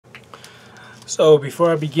So before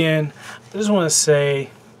I begin, I just want to say,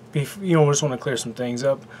 I just want to clear some things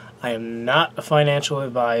up. I am not a financial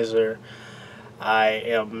advisor. I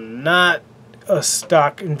am not a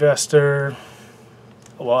stock investor.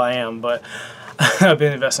 Well, I am, but I've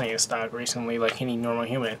been investing in stock recently like any normal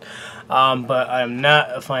human. But I am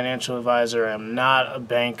not a financial advisor. I am not a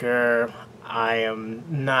banker. I am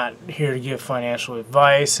not here to give financial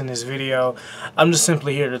advice in this video. I'm just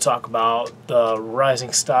simply here to talk about the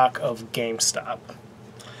rising stock of GameStop.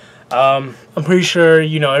 I'm pretty sure,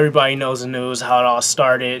 everybody knows the news, how it all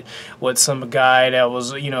started with some guy that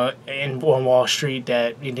was, on Wall Street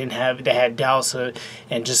that had doubts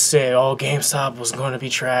and just said, oh, GameStop was going to be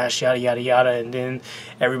trash, yada, yada, yada. And then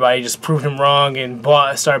everybody just proved him wrong and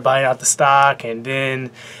started buying out the stock. And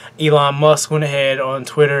then Elon Musk went ahead on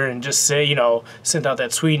Twitter and just said, sent out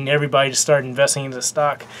that tweet and everybody just started investing into the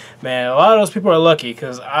stock. Man, a lot of those people are lucky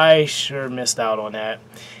because I sure missed out on that.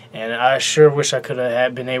 And I sure wish I could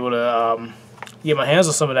have been able to get my hands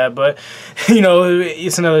on some of that, but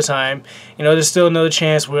it's another time. There's still another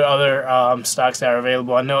chance with other stocks that are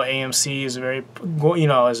available. I know AMC is very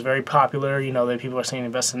popular. That people are saying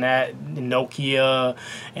invest in that, Nokia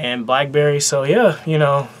and BlackBerry. So yeah,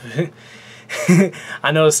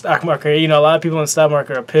 I know the stock market. A lot of people in the stock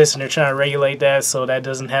market are pissed and they're trying to regulate that so that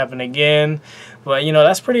doesn't happen again. But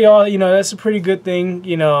that's that's a pretty good thing.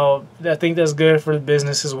 I think that's good for the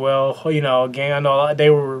business as well. Again, I know they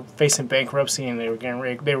were facing bankruptcy and they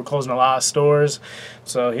were closing a lot of stores.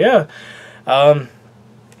 So yeah,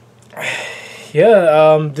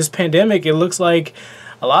 this pandemic, it looks like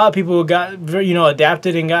a lot of people got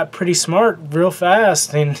adapted and got pretty smart real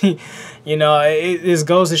fast. And it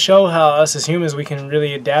goes to show how us as humans, we can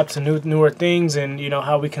really adapt to newer things and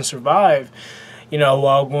how we can survive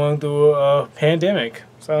while going through a pandemic.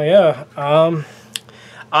 So yeah,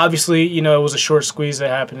 obviously, it was a short squeeze that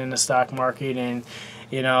happened in the stock market, and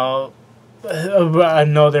I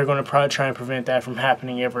know they're going to probably try and prevent that from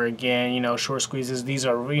happening ever again. Short squeezes, these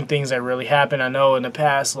are things that really happen. I know in the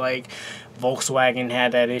past, like Volkswagen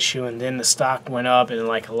had that issue, and then the stock went up, and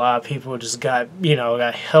like a lot of people just got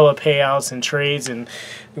hella payouts and trades, and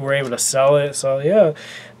were able to sell it. So yeah,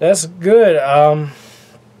 that's good.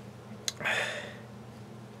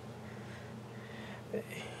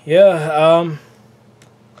 Yeah,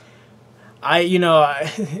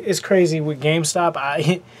 it's crazy with GameStop.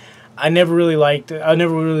 I never really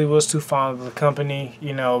was too fond of the company,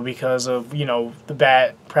 because of, the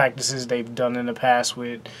bad practices they've done in the past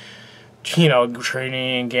with, trading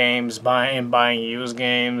in games, buying used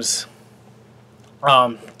games,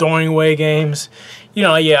 throwing away games.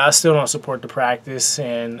 Yeah, I still don't support the practice,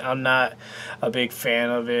 and I'm not a big fan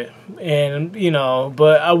of it. And,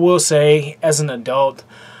 but I will say, as an adult,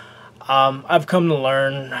 I've come to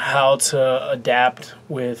learn how to adapt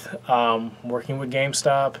with working with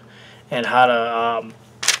GameStop and how to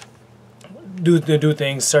do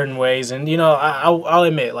things certain ways. And I'll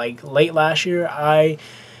admit, like late last year, I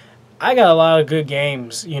got a lot of good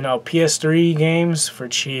games, PS3 games for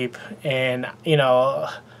cheap, and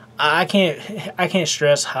I can't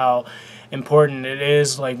stress how important it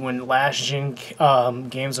is, like when last gen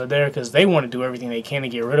games are there, because they want to do everything they can to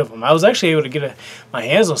get rid of them. I was actually able to get my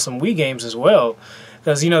hands on some Wii games as well,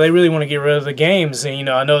 because they really want to get rid of the games, and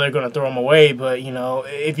I know they're going to throw them away. But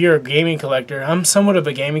if you're a gaming collector, I'm somewhat of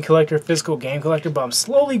a gaming collector, physical game collector, but I'm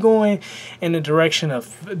slowly going in the direction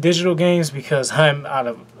of digital games because I have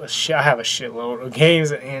a shitload of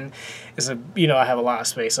games, and I have a lot of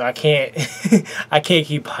space, so I can't I can't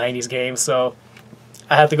keep buying these games, so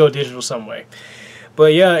I have to go digital some way.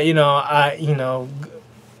 But yeah,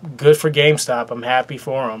 good for GameStop. I'm happy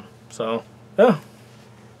for them. So yeah.